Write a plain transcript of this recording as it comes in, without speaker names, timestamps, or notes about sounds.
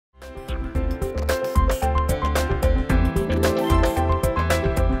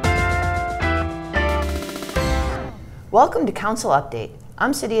Welcome to Council Update.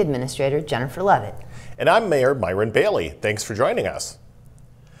 I'm City Administrator Jennifer Levitt. And I'm Mayor Myron Bailey. Thanks for joining us.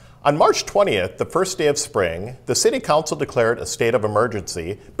 On March 20th, the first day of spring, the City Council declared a state of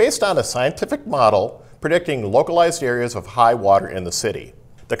emergency based on a scientific model predicting localized areas of high water in the city.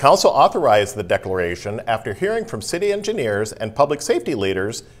 The Council authorized the declaration after hearing from city engineers and public safety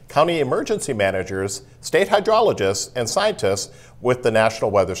leaders, county emergency managers, state hydrologists, and scientists with the National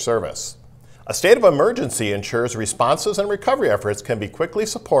Weather Service. A state of emergency ensures responses and recovery efforts can be quickly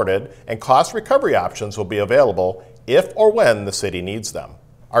supported and cost recovery options will be available if or when the city needs them.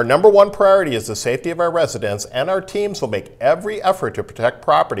 Our number one priority is the safety of our residents, and our teams will make every effort to protect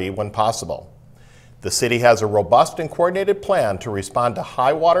property when possible. The city has a robust and coordinated plan to respond to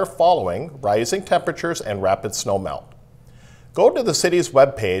high water following rising temperatures and rapid snowmelt. Go to the city's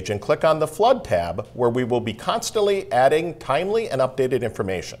webpage and click on the Flood tab, where we will be constantly adding timely and updated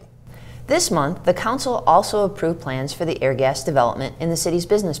information. This month, the Council also approved plans for the Airgas development in the city's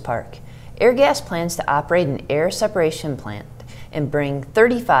business park. Airgas plans to operate an air separation plant and bring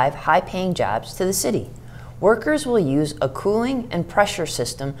 35 high-paying jobs to the city. Workers will use a cooling and pressure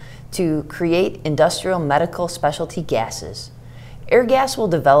system to create industrial medical specialty gases. Airgas will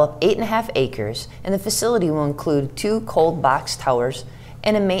develop 8.5 acres, and the facility will include 2 cold box towers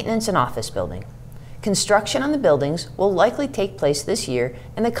and a maintenance and office building. Construction on the buildings will likely take place this year,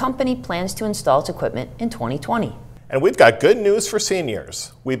 and the company plans to install its equipment in 2020. And we've got good news for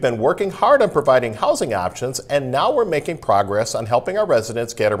seniors. We've been working hard on providing housing options, and now we're making progress on helping our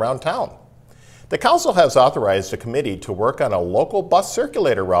residents get around town. The Council has authorized a committee to work on a local bus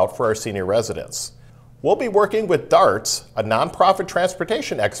circulator route for our senior residents. We'll be working with DARTS, a nonprofit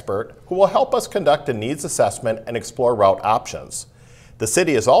transportation expert, who will help us conduct a needs assessment and explore route options. The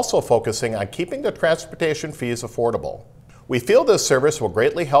city is also focusing on keeping the transportation fees affordable. We feel this service will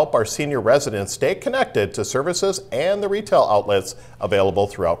greatly help our senior residents stay connected to services and the retail outlets available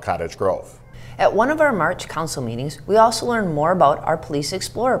throughout Cottage Grove. At one of our March Council meetings, we also learned more about our Police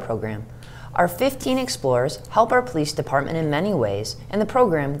Explorer program. Our 15 Explorers help our police department in many ways, and the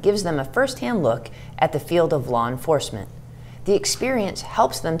program gives them a first-hand look at the field of law enforcement. The experience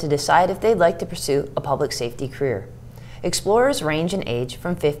helps them to decide if they'd like to pursue a public safety career. Explorers range in age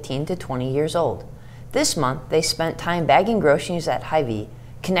from 15 to 20 years old. This month, they spent time bagging groceries at Hy-Vee,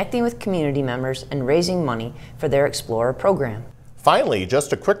 connecting with community members, and raising money for their Explorer program. Finally,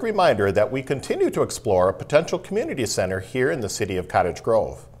 just a quick reminder that we continue to explore a potential community center here in the city of Cottage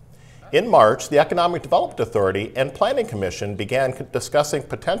Grove. In March, the Economic Development Authority and Planning Commission began discussing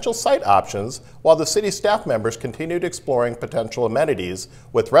potential site options, while the city staff members continued exploring potential amenities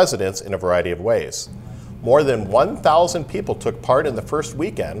with residents in a variety of ways. More than 1,000 people took part in the first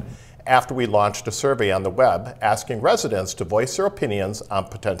weekend after we launched a survey on the web asking residents to voice their opinions on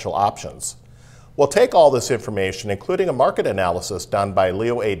potential options. We'll take all this information, including a market analysis done by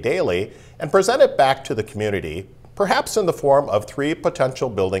Leo A. Daly, and present it back to the community, perhaps in the form of 3 potential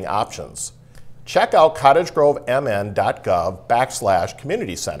building options. Check out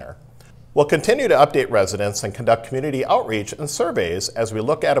cottagegrovemn.gov/community center. We'll continue to update residents and conduct community outreach and surveys as we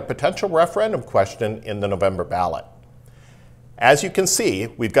look at a potential referendum question in the November ballot. As you can see,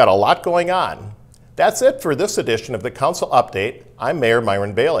 we've got a lot going on. That's it for this edition of the Council Update. I'm Mayor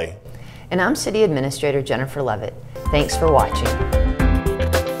Myron Bailey. And I'm City Administrator Jennifer Levitt. Thanks for watching.